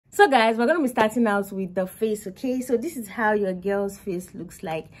So guys, we're going to be starting out with the face. Okay, so this is how your girl's face looks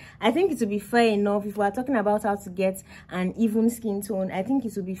like. I think it will be fair enough if we're talking about how to get an even skin tone. I think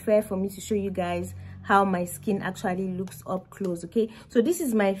it will be fair for me to show you guys how my skin actually looks up close. Okay, so this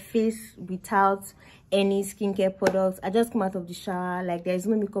is my face without any skincare products. I just come out of the shower, like there's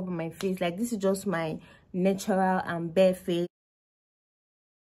no makeup on my face. Like this is just my natural and bare face.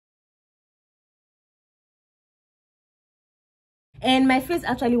 And my face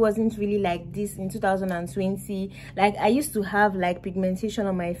actually wasn't really like this in 2020. Like I used to have like pigmentation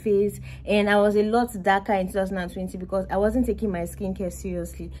on my face, and I was a lot darker in 2020 because I wasn't taking my skincare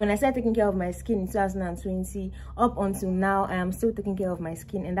seriously. When I started taking care of my skin in 2020 up until now, I am still taking care of my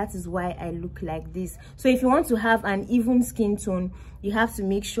skin, and that is why I look like this. So if you want to have an even skin tone, you have to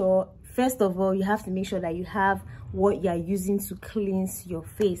make sure, first of all, you have to make sure that you have what you're using to cleanse your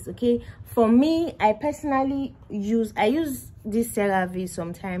face. Okay, for me, I personally use this CeraVe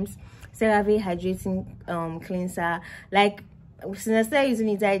sometimes, CeraVe hydrating cleanser. Like since I started using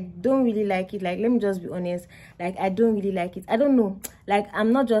it, I don't really like it. Like, let me just be honest, like I don't really like it. I don't know, like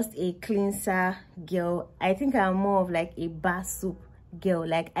I'm not just a cleanser girl. I think I'm more of like a bar soap girl.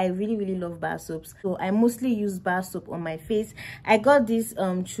 Like I really love bar soaps, so I mostly use bar soap on my face. I got this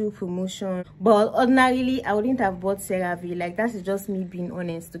through promotion, but ordinarily I wouldn't have bought CeraVe. Like that's just me being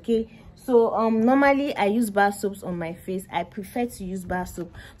honest. Okay, so normally I use bar soaps on my face. I prefer to use bar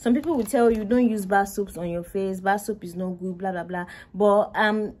soap. Some people will tell you don't use bar soaps on your face, bar soap is no good, blah blah blah, but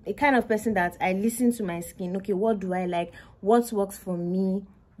I'm a kind of person that I listen to my skin. Okay, what do I like, what works for me?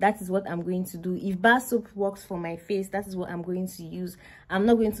 That is what I'm going to do. If bar soap works for my face, that is what I'm going to use. I'm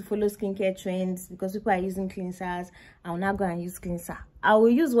not going to follow skincare trends because people are using cleansers. I'll not go and use cleanser. I will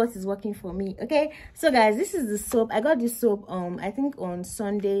use what is working for me. Okay, so guys, this is the soap. I got this soap I think on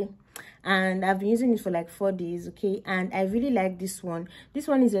Sunday, and I've been using it for like 4 days. Okay, and I really like this one. This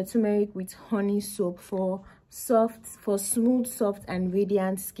one is a turmeric with honey soap for smooth, soft and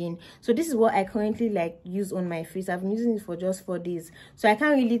radiant skin. So this is what I currently like use on my face. I've been using it for just 4 days, so I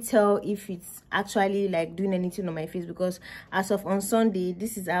can't really tell if it's actually like doing anything on my face, because as of on Sunday,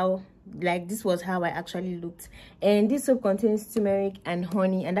 this was how I actually looked. And this soap contains turmeric and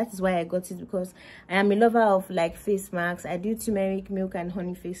honey, and that is why I got it, because I am a lover of like face masks. I do turmeric, milk and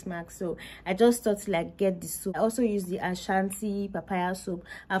honey face masks, so I just thought to like get this soap. I also use the Ashanti papaya soap.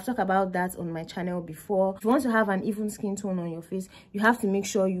 I've talked about that on my channel before. If you want to have an even skin tone on your face, you have to make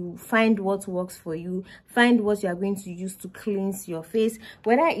sure you find what works for you, find what you are going to use to cleanse your face,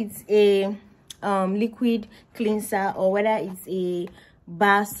 whether it's a liquid cleanser or whether it's a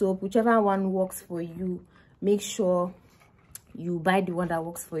bar soap, whichever one works for you. Make sure you buy the one that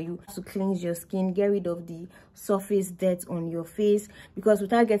works for you to cleanse your skin, get rid of the surface dirt on your face, because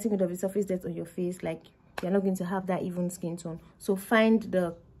without getting rid of the surface dirt on your face, like you're not going to have that even skin tone. So find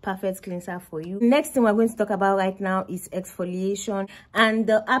the perfect cleanser for you. Next thing we're going to talk about right now is exfoliation, and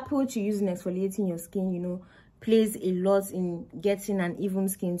the approach you use in exfoliating your skin, you know, plays a lot in getting an even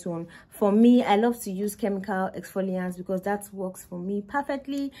skin tone. For me, I love to use chemical exfoliants because that works for me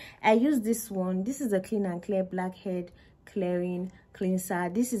perfectly. I use this one. This is a Clean and Clear Blackhead Clearing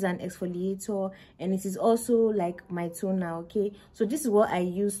Cleanser. This is an exfoliator, and it is also like my toner. Okay, so this is what I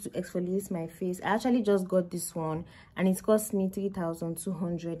use to exfoliate my face. I actually just got this one, and it cost me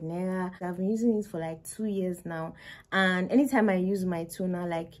 3,200 naira. I've been using it for like 2 years now, and anytime I use my toner,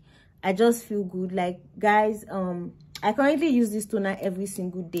 like I just feel good. Like guys, I currently use this toner every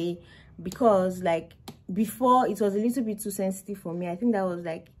single day, because like before it was a little bit too sensitive for me. I think that was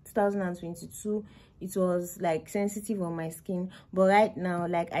like 2022. It was like sensitive on my skin, but right now,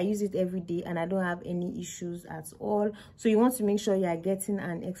 like I use it every day and I don't have any issues at all. So you want to make sure you are getting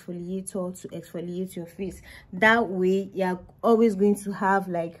an exfoliator to exfoliate your face. That way you're always going to have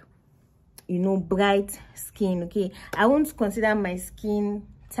like, you know, bright skin. Okay, I won't consider my skin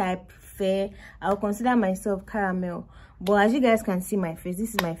type fair. I'll consider myself caramel, but as you guys can see my face,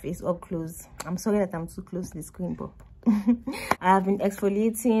 this is my face up close. I'm sorry that I'm too close to the screen, but I have been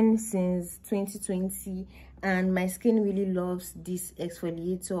exfoliating since 2020, and my skin really loves this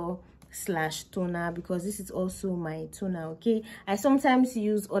exfoliator slash toner, because this is also my toner. Okay, I sometimes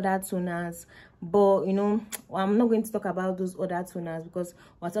use other toners, but you know, I'm not going to talk about those other toners because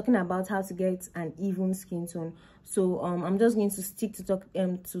we're talking about how to get an even skin tone. So I'm just going to stick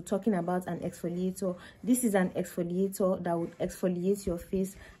to talking about an exfoliator. This is an exfoliator that would exfoliate your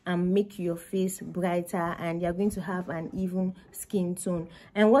face and make your face brighter, and you're going to have an even skin tone.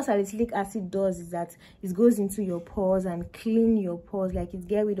 And what salicylic acid does is that it goes into your pores and clean your pores. Like it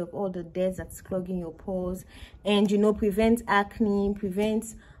gets rid of all the dirt that's clogging your pores, and you know, prevent acne,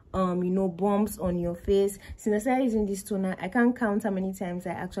 prevent you know, bumps on your face. Since I started using this toner, I can't count how many times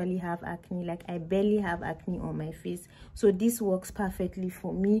I actually have acne. Like, I barely have acne on my face. So this works perfectly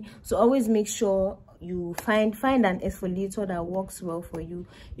for me. So always make sure you find an exfoliator that works well for you.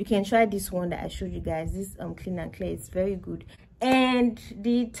 You can try this one that I showed you guys, this Clean and Clear. It's very good. And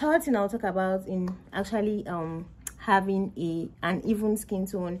the third thing I'll talk about in actually having an even skin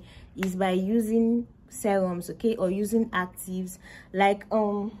tone is by using serums, okay, or using actives. Like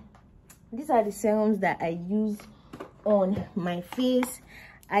these are the serums that I use on my face.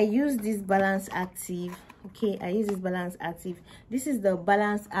 I use this Balance Active, okay. I use this Balance Active. This is the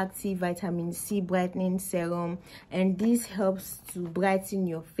Balance Active Vitamin C Brightening Serum, and this helps to brighten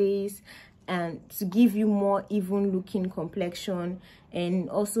your face and to give you more even looking complexion, and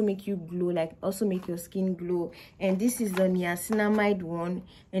also make you glow, like also make your skin glow. And this is the niacinamide one,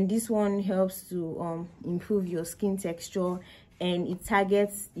 and this one helps to improve your skin texture, and it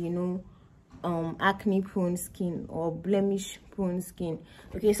targets, you know, acne prone skin or blemish prone skin.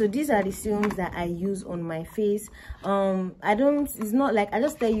 Okay, so these are the serums that I use on my face. It's not like I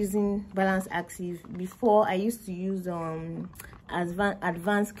just started using Balance Active. Before, I used to use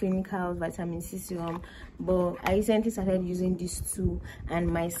Advanced Clinical Vitamin C Serum, but I recently started using this too, and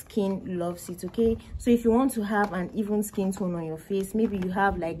my skin loves it. Okay, so if you want to have an even skin tone on your face, maybe you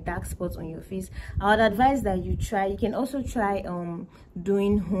have like dark spots on your face, I would advise that you can also try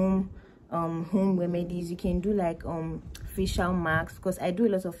doing home remedies. You can do like facial masks, because I do a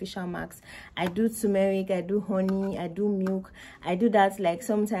lot of facial masks. I do turmeric, I do honey, I do milk. I do that like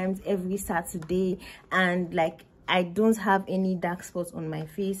sometimes every Saturday, and like I don't have any dark spots on my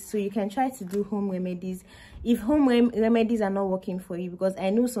face. So you can try to do home remedies if home remedies are not working for you, because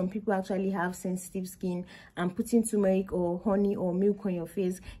I know some people actually have sensitive skin, and putting turmeric or honey or milk on your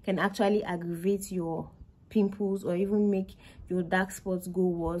face can actually aggravate your pimples or even make your dark spots go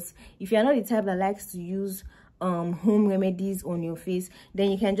worse. If you're not the type that likes to use home remedies on your face,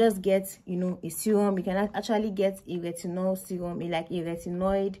 then you can just get, you know, a serum. You can actually get a retinol serum, like a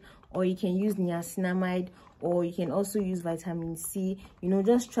retinoid, or you can use niacinamide, or you can also use vitamin C. You know,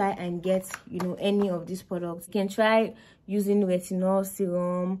 just try and get, you know, any of these products. You can try using retinol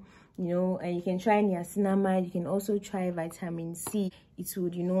serum, you know, and you can try niacinamide. You can also try vitamin C. It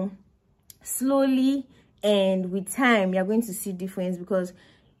would, you know, slowly and with time, you're going to see difference, because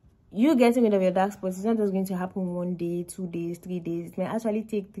you getting rid of your dark spots is not just going to happen 1 day, 2 days, 3 days. It may actually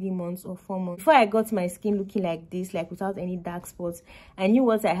take 3 months or 4 months. Before I got my skin looking like this, like without any dark spots, I knew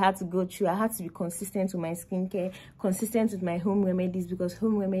what I had to go through. I had to be consistent with my skincare, consistent with my home remedies, because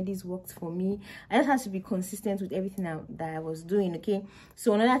home remedies worked for me. I just had to be consistent with everything that I was doing, okay?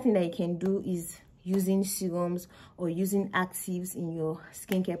 So another thing that you can do is using serums or using actives in your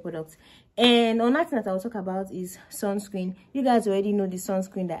skincare products. And another thing that I'll talk about is sunscreen. You guys already know the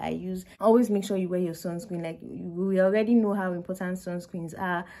sunscreen that I use. Always make sure you wear your sunscreen. Like, we already know how important sunscreens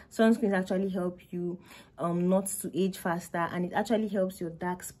are. Sunscreens actually help you not to age faster, and it actually helps your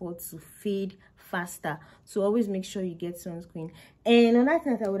dark spots to fade faster. So always make sure you get sunscreen. And another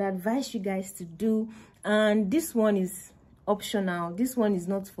thing that I would advise you guys to do, and this one is optional, this one is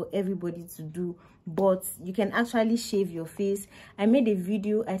not for everybody to do, but you can actually shave your face. I made a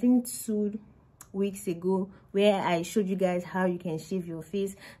video, I think 2 weeks ago, where I showed you guys how you can shave your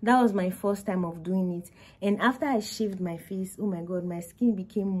face. That was my first time of doing it, and after I shaved my face, oh my god, my skin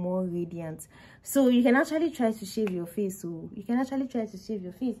became more radiant. So you can actually try to shave your face.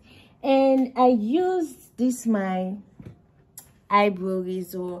 And I used this, my eyebrow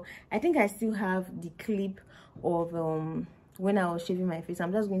razor. I think I still have the clip of when I was shaving my face.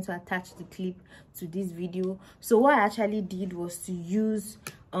 I'm just going to attach the clip to this video. So what I actually did was to use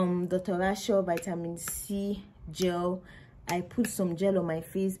Dr. Rachel vitamin C gel. I put some gel on my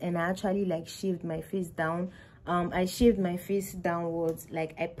face, and I actually like shaved my face down. I shaved my face downwards,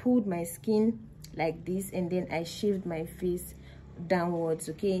 like I pulled my skin like this, and then I shaved my face downwards.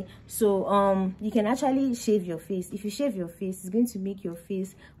 Okay, so you can actually shave your face. If you shave your face, it's going to make your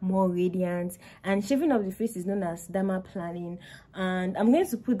face more radiant. And shaving of the face is known as dermaplaning, and I'm going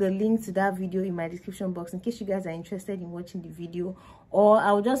to put the link to that video in my description box in case you guys are interested in watching the video, or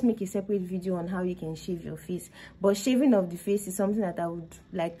I'll just make a separate video on how you can shave your face. But shaving of the face is something that I would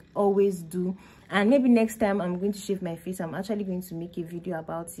like always do, and maybe next time I'm going to shave my face, I'm actually going to make a video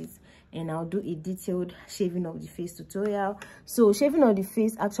about it, and I'll do a detailed shaving of the face tutorial. So shaving of the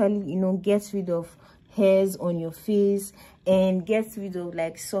face actually, you know, gets rid of hairs on your face and gets rid of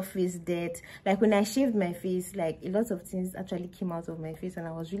like surface dirt. Like when I shaved my face, like a lot of things actually came out of my face, and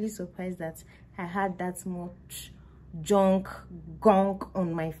I was really surprised that I had that much junk, gunk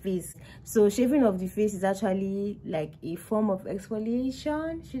on my face. So shaving of the face is actually like a form of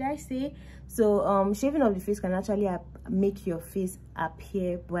exfoliation, should I say. So shaving of the face can actually make your face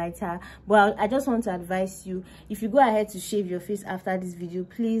appear brighter. But I just want to advise you, if you go ahead to shave your face after this video,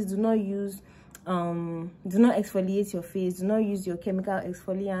 please do not exfoliate your face. Do not use your chemical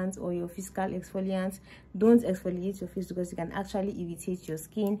exfoliant or your physical exfoliant. Don't exfoliate your face because it can actually irritate your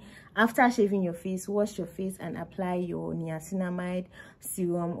skin. After shaving your face, wash your face and apply your niacinamide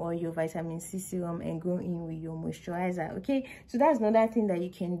serum or your vitamin C serum and go in with your moisturizer. Okay, so that's another thing that you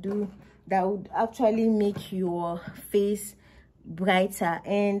can do that would actually make your face brighter.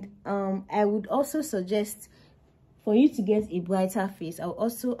 And I would also suggest, for you to get a brighter face, I will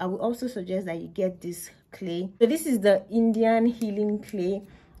also suggest that you get this clay. So this is the Indian healing clay.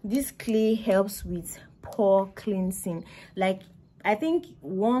 This clay helps with pore cleansing. Like, I think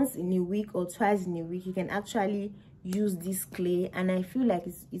once in a week or twice in a week you can actually use this clay, and I feel like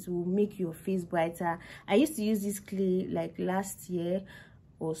it will make your face brighter. I used to use this clay like last year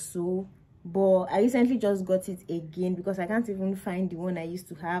or so, but I recently just got it again because I can't even find the one I used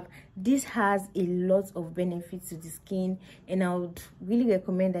to have. This has a lot of benefits to the skin, and I would really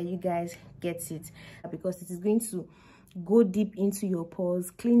recommend that you guys get it because it is going to go deep into your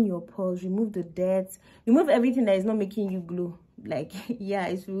pores, clean your pores, remove the dirt, remove everything that is not making you glow. Like, yeah,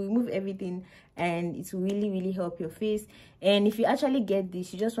 it will remove everything, and it will really help your face. And if you actually get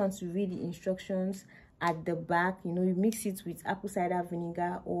this, you just want to read the instructions at the back. You know, you mix it with apple cider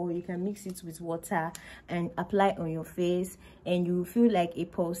vinegar, or you can mix it with water and apply on your face, and you will feel like a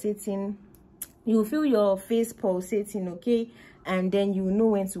pulsating, you will feel your face pulsating, okay? And then you will know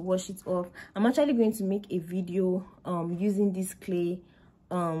when to wash it off. I'm actually going to make a video using this clay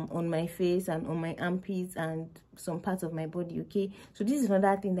on my face and on my armpits and some parts of my body, okay? So this is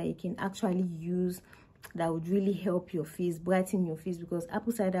another thing that you can actually use that would really help your face, brighten your face, because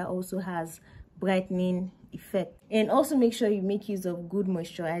apple cider also has brightening effect. And also make sure you make use of good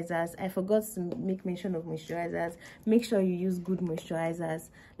moisturizers. I forgot to make mention of moisturizers. Make sure you use good moisturizers.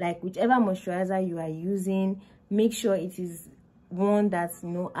 Like, whichever moisturizer you are using, make sure it is one that, you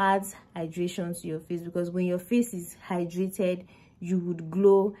know, adds hydration to your face, because when your face is hydrated, you would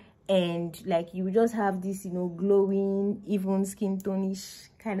glow, and like you would just have this, you know, glowing, even skin tonish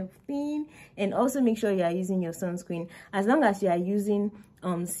kind of thing. And also make sure you are using your sunscreen. As long as you are using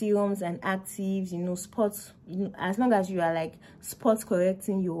serums and actives, you know, spots, you know, as long as you are like spot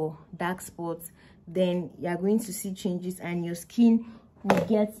correcting your dark spots, then you are going to see changes and your skin will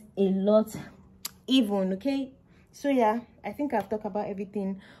get a lot even, okay? So yeah, I think I've talked about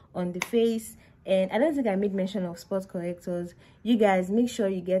everything on the face, and I don't think I made mention of spot correctors. You guys, make sure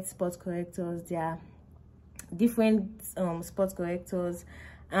you get spot correctors. There are different spot correctors,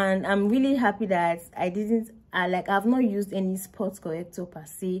 and I'm really happy that I've not used any spot corrector per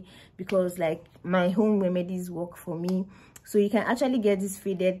se, because like my home remedies work for me. So you can actually get this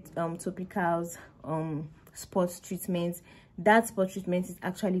faded topicals spot treatment. That spot treatment is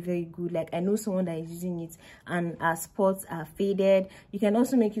actually very good. Like, I know someone that is using it and our spots are faded. You can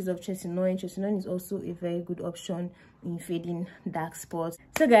also make use of tretinoin. Tretinoin is also a very good option in fading dark spots.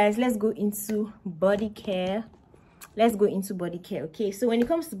 So guys, let's go into body care. Okay, so when it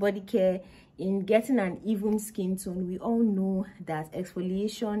comes to body care, in getting an even skin tone, we all know that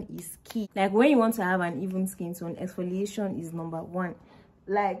exfoliation is key. Like, when you want to have an even skin tone, exfoliation is number one.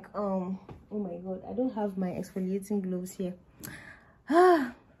 Like, oh my god, I don't have my exfoliating gloves here.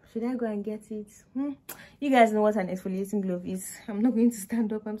 Should I go and get it? You guys know what an exfoliating glove is. I'm not going to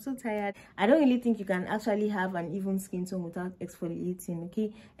stand up, I'm so tired. I don't really think you can actually have an even skin tone without exfoliating,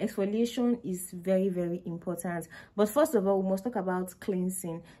 okay? Exfoliation is very important. But first of all, we must talk about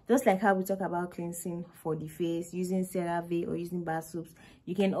cleansing. Just like how we talk about cleansing for the face using CeraVe or using bar soaps,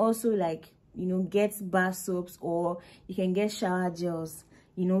 you can also, like, you know, get bar soaps, or you can get shower gels,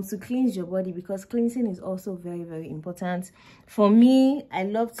 you know, to cleanse your body, because cleansing is also very important. For me, I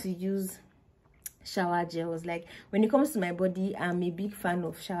love to use shower gels. Like, when it comes to my body, I'm a big fan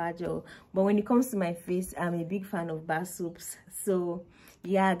of shower gel, but when it comes to my face, I'm a big fan of bar soaps. So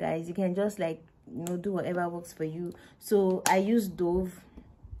yeah guys, you can just, like, you know, do whatever works for you. So I use Dove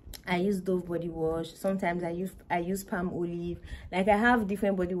body wash. Sometimes I use palm olive. Like, I have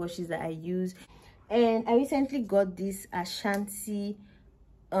different body washes that I use. And I recently got this Ashanti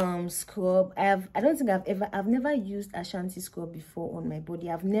scrub. I've never used Ashanti scrub before on my body.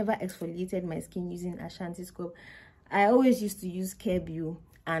 I've never exfoliated my skin using Ashanti scrub. I always used to use Care-Bio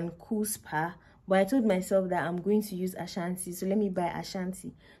and Cool Spa, but I told myself that I'm going to use Ashanti, so let me buy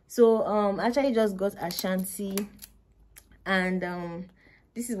Ashanti. So actually just got Ashanti, and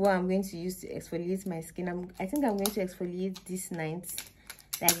this is what I'm going to use to exfoliate my skin. I think I'm going to exfoliate this night,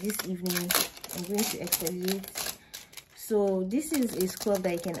 like this evening. I'm going to exfoliate. So this is a scrub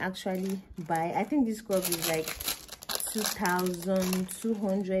that you can actually buy. I think this scrub is like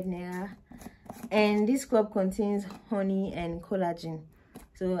 2,200 naira, and this scrub contains honey and collagen.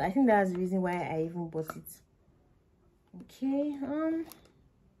 So I think that's the reason why I even bought it. Okay,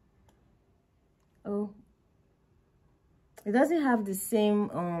 oh, it doesn't have the same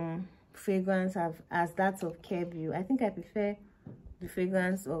fragrance as that of Carebu. I think I prefer the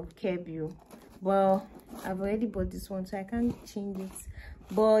fragrance of Carebu. Well, I've already bought this one, so I can't change it.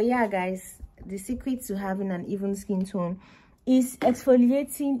 But yeah, guys, the secret to having an even skin tone is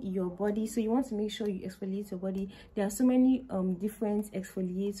exfoliating your body. So you want to make sure you exfoliate your body. There are so many different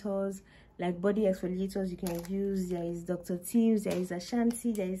exfoliators, like body exfoliators you can use. There is Dr. Teal's, there is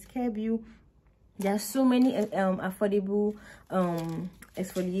Ashanti, there is Carebu. There are so many affordable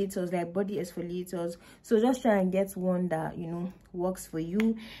exfoliators, like body exfoliators. So just try and get one that, you know, works for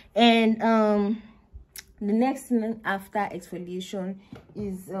you. And the next thing after exfoliation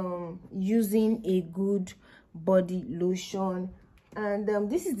is using a good body lotion. And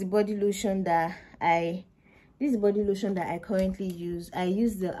this is the body lotion that I currently use. I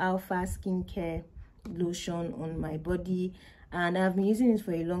use the Alpha Skincare lotion on my body, and I've been using it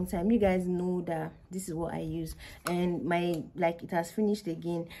for a long time. You guys know that this is what I use, and it has finished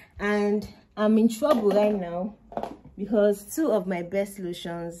again, and I'm in trouble right now because two of my best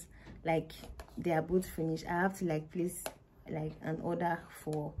lotions, like, they are both finished. I have to place an order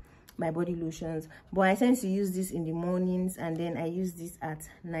for my body lotions, but I tend to use this in the mornings, and then I use this at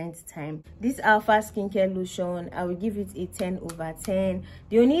night time. This Alpha Skincare lotion, I will give it a 10/10.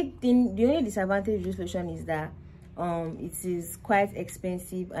 The only disadvantage of this lotion is that it is quite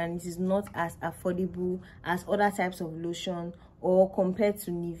expensive, and it is not as affordable as other types of lotion, or compared to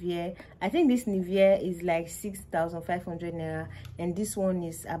Nivea. I think this Nivea is like 6,500 naira, and this one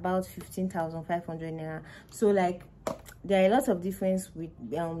is about 15,500 naira. So like, there are a lot of difference with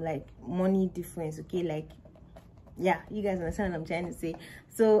money difference. Okay, like, yeah, you guys understand what I'm trying to say.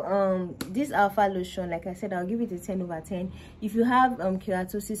 So this Alpha lotion, like I said, I'll give it a 10/10. If you have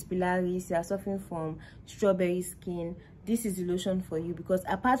keratosis pilaris, you are suffering from strawberry skin, this is the lotion for you, because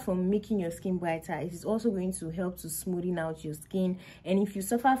apart from making your skin brighter, it is also going to help to smoothing out your skin. And if you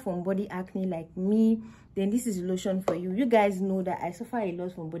suffer from body acne like me, then this is the lotion for you. You guys know that I suffer a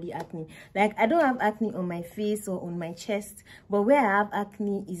lot from body acne. Like, I don't have acne on my face or on my chest, but where I have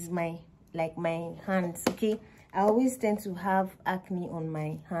acne is my hands. Okay, I always tend to have acne on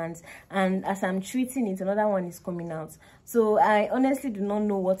my hands, and as I'm treating it, another one is coming out. So I honestly do not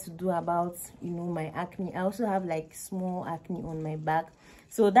know what to do about, you know, my acne. I also have like small acne on my back.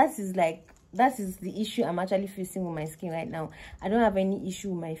 So that is the issue I'm actually facing with my skin right now. I don't have any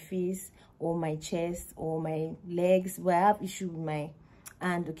issue with my face or my chest or my legs, but I have issue with my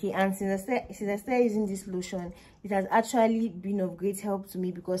hand. Okay, and since I started using this lotion, it has actually been of great help to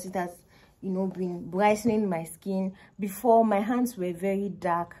me, because it has, you know, been brightening my skin. Before, my hands were very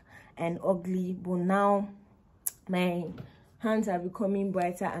dark and ugly, but now my hands are becoming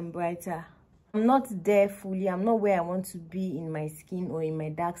brighter and brighter. I'm not there fully. I'm not where I want to be in my skin or in my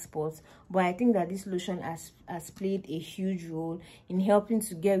dark spots, but I think that this lotion has played a huge role in helping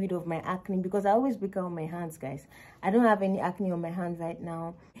to get rid of my acne, because I always break out on my hands, guys. I don't have any acne on my hands right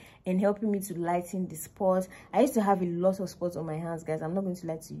now, and helping me to lighten the spots. I used to have a lot of spots on my hands, guys. I'm not going to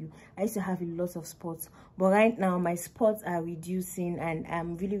lie to you. I used to have a lot of spots, but right now my spots are reducing, and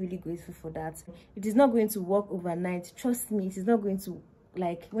I'm really, really grateful for that. It is not going to work overnight. Trust me, it is not going to,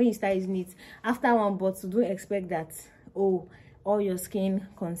 like, when you start using it after one bottle, don't expect that, oh, all your skin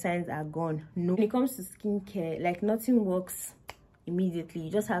concerns are gone. No, when it comes to skincare, like, nothing works immediately. You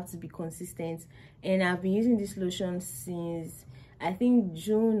just have to be consistent, and I've been using this lotion since I think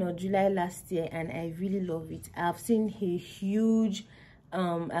June or July last year, and I really love it. I've seen a huge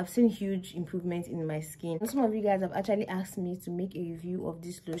improvement in my skin. Some of you guys have actually asked me to make a review of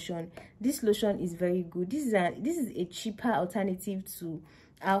this lotion. This lotion is very good. This is a cheaper alternative to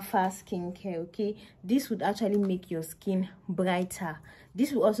Alpha Skincare. Okay, this would actually make your skin brighter.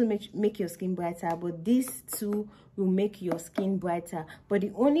 This will also make your skin brighter, but this too will make your skin brighter. But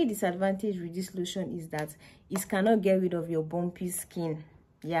the only disadvantage with this lotion is that it cannot get rid of your bumpy skin.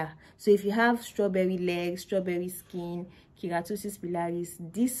 Yeah, so if you have strawberry legs, strawberry skin, keratosis pilaris,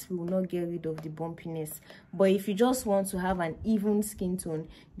 this will not get rid of the bumpiness. But if you just want to have an even skin tone,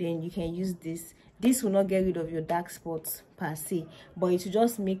 then you can use this. This will not get rid of your dark spots per se, but it will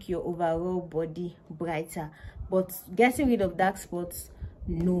just make your overall body brighter. But getting rid of dark spots,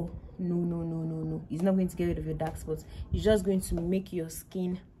 no, it's not going to get rid of your dark spots. It's just going to make your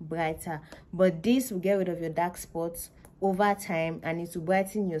skin brighter. But this will get rid of your dark spots over time, and it will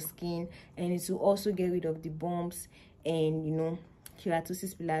brighten your skin, and it will also get rid of the bumps and, you know,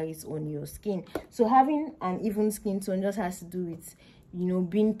 keratosis pilaris on your skin. So having an even skin tone just has to do with, you know,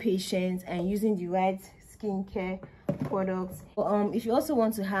 being patient and using the right skincare products. If you also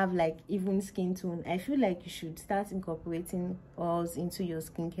want to have like even skin tone, I feel like you should start incorporating oils into your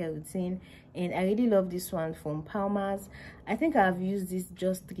skincare routine. And I really love this one from Palmer's. I think I've used this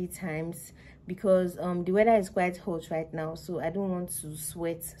just 3 times because the weather is quite hot right now, so I don't want to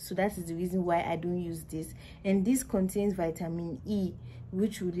sweat. So that is the reason why I don't use this. And this contains vitamin E,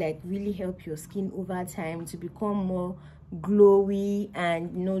 which would like really help your skin over time to become more glowy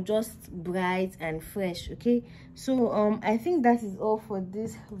and, you know, just bright and fresh. Okay, so I think that is all for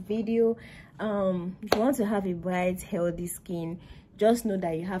this video. If you want to have a bright, healthy skin, just know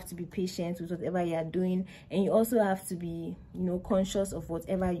that you have to be patient with whatever you are doing, and you also have to be, you know, conscious of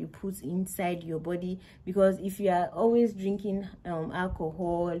whatever you put inside your body. Because if you are always drinking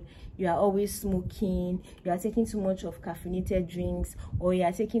alcohol, you are always smoking, you are taking too much of caffeinated drinks, or you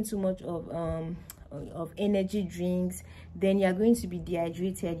are taking too much of energy drinks, then you are going to be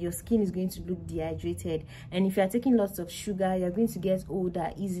dehydrated. Your skin is going to look dehydrated, and if you are taking lots of sugar, you're going to get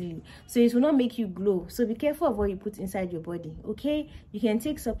older easily, so it will not make you glow. So be careful of what you put inside your body. Okay, you can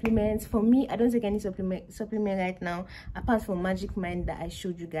take supplements. For me, I don't take any supplement right now apart from Magic Mind that I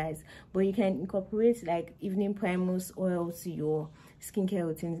showed you guys, but you can incorporate like evening primrose oil to your skincare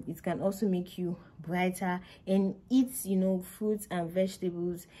routine. It can also make you brighter. And eat, you know, fruits and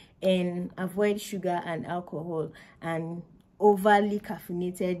vegetables, and avoid sugar and alcohol and overly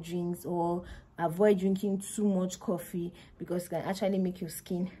caffeinated drinks, or avoid drinking too much coffee, because it can actually make your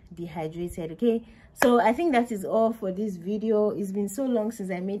skin dehydrated. Okay, so I think that is all for this video. It's been so long since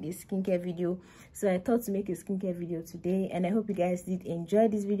I made a skincare video, so I thought to make a skincare video today, and I hope you guys did enjoy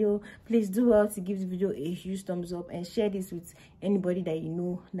this video. Please do well to give this video a huge thumbs up and share this with anybody that you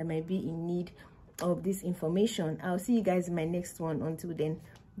know that might be in need of this information. I'll see you guys in my next one. Until then,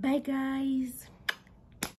 bye guys.